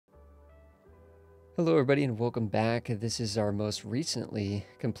Hello everybody and welcome back. This is our most recently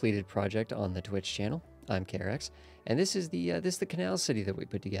completed project on the Twitch channel. I'm KRX, and this is the Canal city that we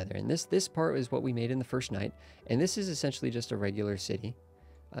put together. And this part is what we made in the first night, and this is essentially just a regular city.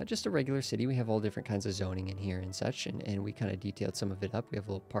 Just a regular city. We have all different kinds of zoning in here and such, and we kind of detailed some of it up. We have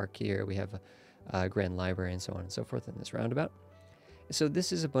a little park here, we have a grand library and so on and so forth in this roundabout. So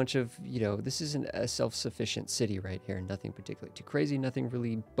this is a bunch of, this isn't a self-sufficient city right here. Nothing particularly too crazy, nothing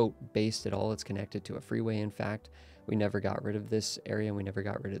really boat-based at all. It's connected to a freeway, in fact. We never got rid of this area, and we never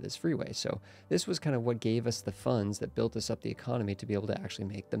got rid of this freeway. So this was kind of what gave us the funds that built us up the economy to be able to actually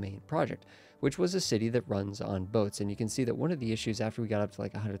make the main project, which was a city that runs on boats. And you can see that one of the issues after we got up to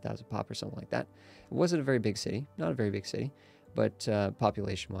like 100,000 pop or something like that, it wasn't a very big city, not a very big city, but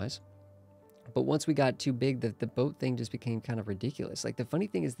population-wise. But once we got too big, the boat thing just became kind of ridiculous. Like, the funny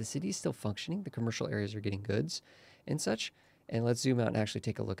thing is the city is still functioning. The commercial areas are getting goods and such. And let's zoom out and actually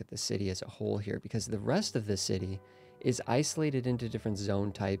take a look at the city as a whole here, because the rest of the city is isolated into different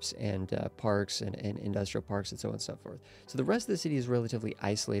zone types and parks and industrial parks and so on and so forth. So the rest of the city is relatively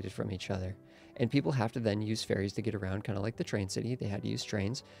isolated from each other. And people have to then use ferries to get around, kind of like the train city. They had to use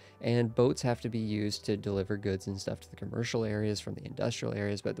trains. And boats have to be used to deliver goods and stuff to the commercial areas from the industrial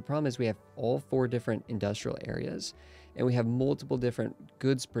areas. But the problem is we have all 4 different industrial areas, and we have multiple different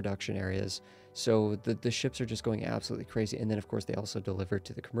goods production areas. So the ships are just going absolutely crazy. And then, of course, they also deliver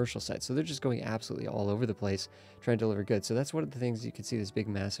to the commercial side. So they're just going absolutely all over the place trying to deliver goods. So that's one of the things you can see, this big,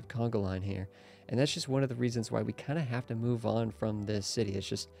 massive conga line here. And that's just one of the reasons why we kind of have to move on from this city. It's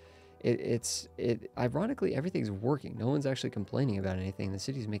just... ironically, everything's working. No one's actually complaining about anything. The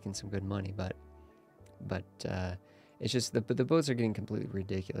city's making some good money, but it's just the boats are getting completely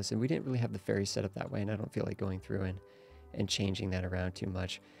ridiculous, and we didn't really have the ferry set up that way, and I don't feel like going through and changing that around too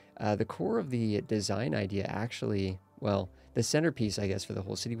much. The core of the design idea actually, well, the centerpiece, I guess, for the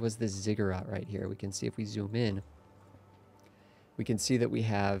whole city was this ziggurat right here. We can see if we zoom in, we can see that we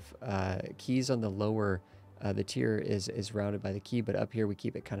have keys on the lower. The tier is rounded by the key, but up here we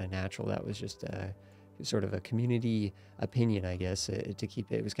keep it kind of natural. That was just sort of a community opinion, I guess, to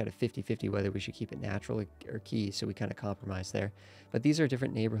keep it. It was kind of 50-50 whether we should keep it natural or key, so we kind of compromised there. But these are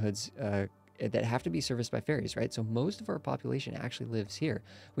different neighborhoods that have to be serviced by ferries, right? So most of our population actually lives here.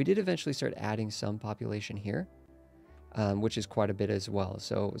 We did eventually start adding some population here, which is quite a bit as well.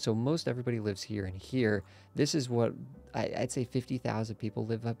 So most everybody lives here, and here, this is what I'd say 50,000 people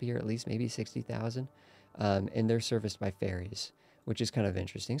live up here, at least maybe 60,000. And they're serviced by ferries, which is kind of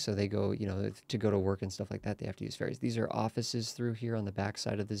interesting. So they go, to go to work and stuff like that, they have to use ferries. These are offices through here on the back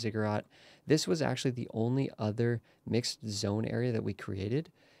side of the ziggurat. This was actually the only other mixed zone area that we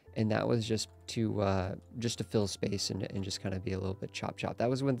created, and that was just to fill space and just kind of be a little bit chop. That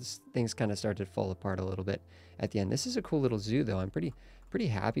was when things kind of started to fall apart a little bit at the end. This is a cool little zoo, though. I'm pretty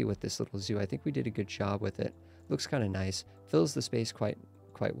happy with this little zoo. I think we did a good job with it. Looks kind of nice. Fills the space quite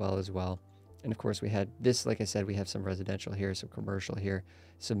well as well. And of course we had this, like I said, we have some residential here, some commercial here,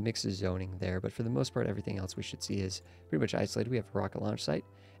 some mixed zoning there. But for the most part, everything else we should see is pretty much isolated. We have a rocket launch site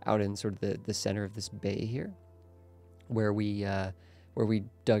out in sort of the center of this bay here, where we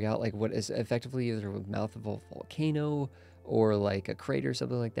dug out like what is effectively either a mouth of a volcano or like a crater or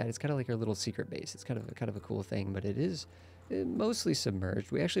something like that. It's kind of like our little secret base. It's kind of a cool thing, but it is mostly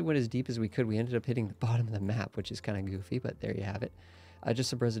submerged. We actually went as deep as we could. We ended up hitting the bottom of the map, which is kind of goofy, but there you have it.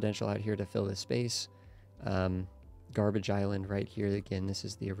 Just some residential out here to fill this space. Garbage island right here. Again, this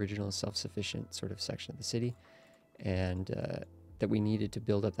is the original self-sufficient sort of section of the city, and that we needed to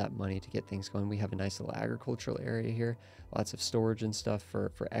build up that money to get things going. We have a nice little agricultural area here, lots of storage and stuff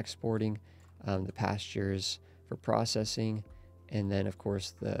for exporting, the pastures for processing, and then of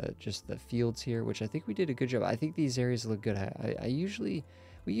course just the fields here, which I think we did a good job. I think these areas look good.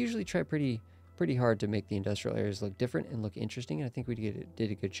 We usually try pretty hard to make the industrial areas look different and look interesting, and I think we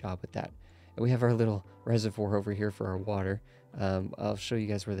did a good job with that. And we have our little reservoir over here for our water. I'll show you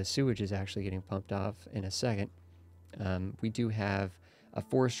guys where the sewage is actually getting pumped off in a second. We do have a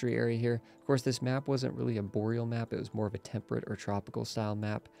forestry area here. Of course, this map wasn't really a boreal map. It was more of a temperate or tropical style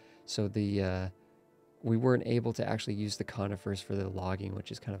map. So we weren't able to actually use the conifers for the logging,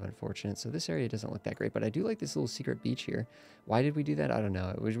 which is kind of unfortunate. So this area doesn't look that great, but I do like this little secret beach here. Why did we do that? I don't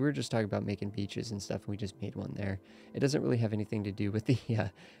know. We were just talking about making beaches and stuff, and we just made one there. It doesn't really have anything to do with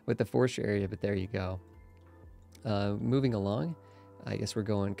the forestry area, but there you go. Moving along, I guess we're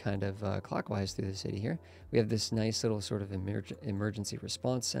going kind of clockwise through the city here. We have this nice little sort of emergency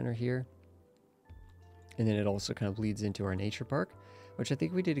response center here. And then it also kind of leads into our nature park, which I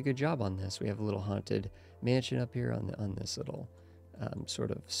think we did a good job on this. We have a little haunted mansion up here on this little sort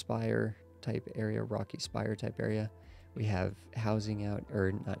of spire type area, rocky spire type area. We have housing out,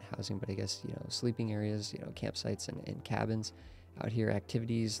 or not housing, but I guess, sleeping areas, campsites and cabins out here,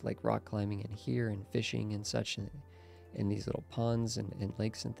 activities like rock climbing in here and fishing and such in these little ponds and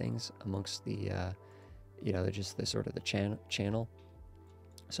lakes and things amongst the, just the sort of the channel.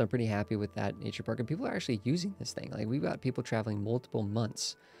 So I'm pretty happy with that nature park. And people are actually using this thing. Like, we've got people traveling multiple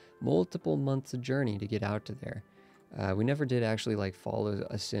months of journey to get out to there. We never did actually like follow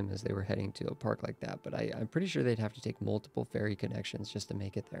a sim as they were heading to a park like that, but I'm pretty sure they'd have to take multiple ferry connections just to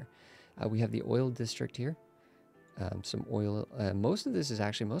make it there. We have the oil district here. Some oil. Most of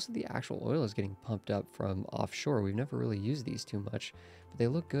the actual oil is getting pumped up from offshore. We've never really used these too much, but they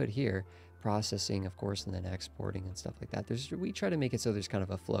look good here. Processing, of course, and then exporting and stuff like that. We try to make it so there's kind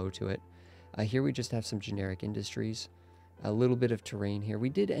of a flow to it. Here we just have some generic industries. A little bit of terrain here. We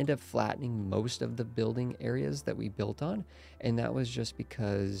did end up flattening most of the building areas that we built on, and that was just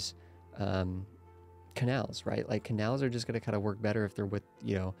because canals, right? Like, canals are just going to kind of work better if they're with,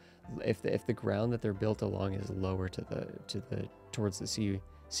 if the ground that they're built along is lower towards the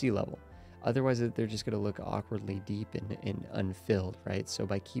sea level. Otherwise, they're just going to look awkwardly deep and unfilled, right? So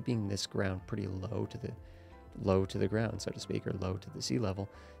by keeping this ground pretty low to the ground, so to speak, or low to the sea level,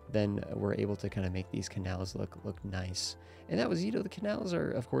 then we're able to kind of make these canals look nice. And that was, the canals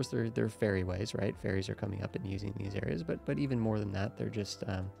are, of course, they're ferryways, right? Ferries are coming up and using these areas, but even more than that, they're just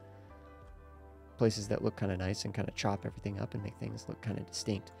places that look kind of nice and kind of chop everything up and make things look kind of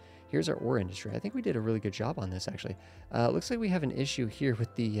distinct. Here's our ore industry. I think we did a really good job on this, actually. Looks like we have an issue here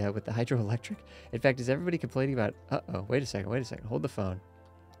with the hydroelectric. In fact, is everybody complaining about? Uh-oh, wait a second. Hold the phone.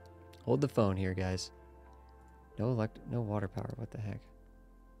 Hold the phone here, guys. No water power. What the heck?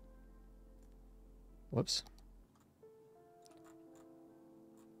 Whoops.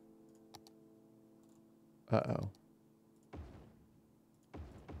 Uh-oh.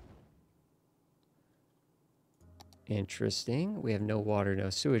 Interesting. We have no water, no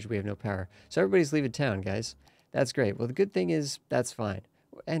sewage, we have no power. So everybody's leaving town, guys. That's great. Well, the good thing is that's fine.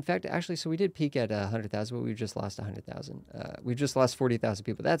 In fact, actually, so we did peak at 100,000, but we've just lost 100,000. We've just lost 40,000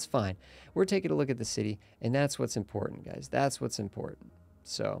 people. That's fine. We're taking a look at the city, and that's what's important, guys. That's what's important.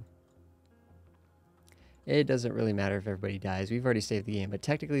 So it doesn't really matter if everybody dies. We've already saved the game, but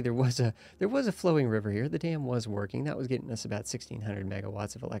technically there was a flowing river here. The dam was working. That was getting us about 1,600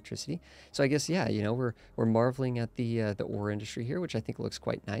 megawatts of electricity. So I guess, yeah, we're marveling at the ore industry here, which I think looks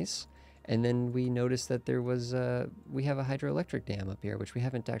quite nice. And then we noticed that we have a hydroelectric dam up here, which we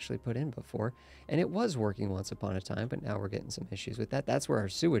haven't actually put in before. And it was working once upon a time, but now we're getting some issues with that. That's where our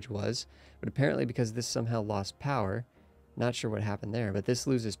sewage was. But apparently, because this somehow lost power, not sure what happened there, but this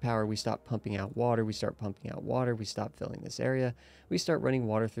loses power. We stop pumping out water. We start pumping out water. We stop filling this area. We start running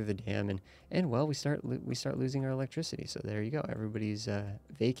water through the dam, and well, we start losing our electricity. So there you go. Everybody's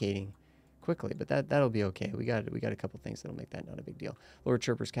vacating quickly, but that'll be okay. We got a couple things that'll make that not a big deal. Lord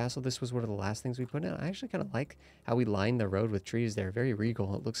Chirper's Castle. This was one of the last things we put in. I actually kind of like how we lined the road with trees there. Very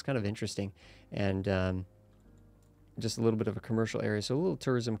regal. It looks kind of interesting, and just a little bit of a commercial area, so a little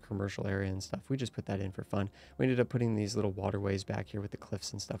tourism commercial area and stuff. We just put that in for fun. We ended up putting these little waterways back here with the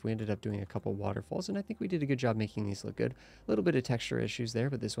cliffs and stuff. We ended up doing a couple waterfalls, and I think we did a good job making these look good. A little bit of texture issues there,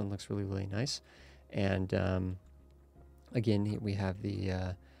 but this one looks really, really nice. And again, we have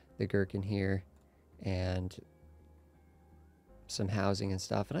the gherkin here and some housing and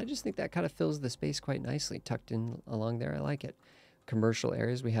stuff, and I just think that kind of fills the space quite nicely, tucked in along there. I like it. Commercial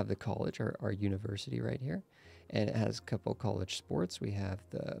areas, we have the college, our university right here. And it has a couple college sports. We have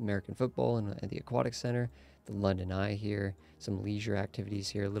the American football and the aquatic center, the London Eye here, some leisure activities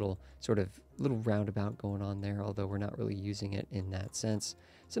here, little roundabout going on there, although we're not really using it in that sense.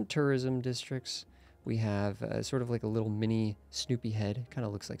 Some tourism districts. We have sort of like a little mini Snoopy head, kind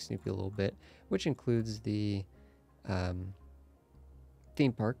of looks like Snoopy a little bit, which includes the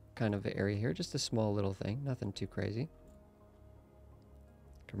theme park kind of area here, just a small little thing, nothing too crazy.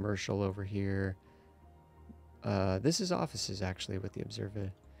 Commercial over here. This is offices, actually, with the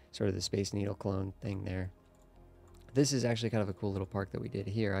observer, sort of the Space Needle clone thing there. This is actually kind of a cool little park that we did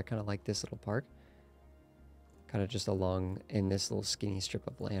here. I kind of like this little park. Kind of just along in this little skinny strip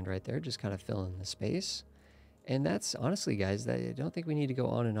of land right there, just kind of filling the space. And that's, honestly, guys, I don't think we need to go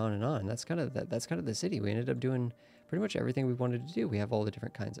on and on and on. That's kind of the city. We ended up doing pretty much everything we wanted to do. We have all the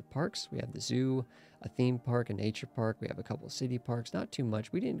different kinds of parks. We have the zoo, a theme park, a nature park. We have a couple of city parks. Not too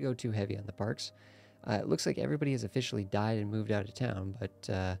much. We didn't go too heavy on the parks. It looks like everybody has officially died and moved out of town,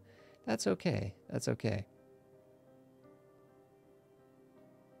 but that's okay. That's okay.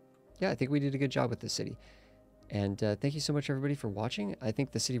 Yeah, I think we did a good job with the city. And thank you so much, everybody, for watching. I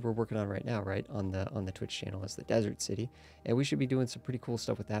think the city we're working on right now, right, on the Twitch channel is the Desert City. And we should be doing some pretty cool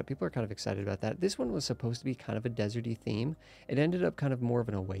stuff with that. People are kind of excited about that. This one was supposed to be kind of a deserty theme. It ended up kind of more of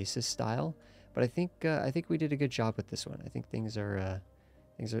an oasis style. But I think we did a good job with this one. I think things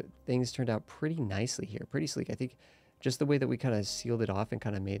turned out pretty nicely here, pretty sleek. I think just the way that we kind of sealed it off and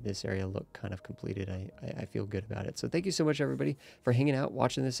kind of made this area look kind of completed, I feel good about it. So thank you so much, everybody, for hanging out,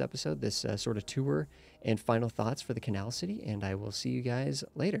 watching this episode, this sort of tour and final thoughts for the Canal City, and I will see you guys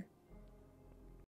later.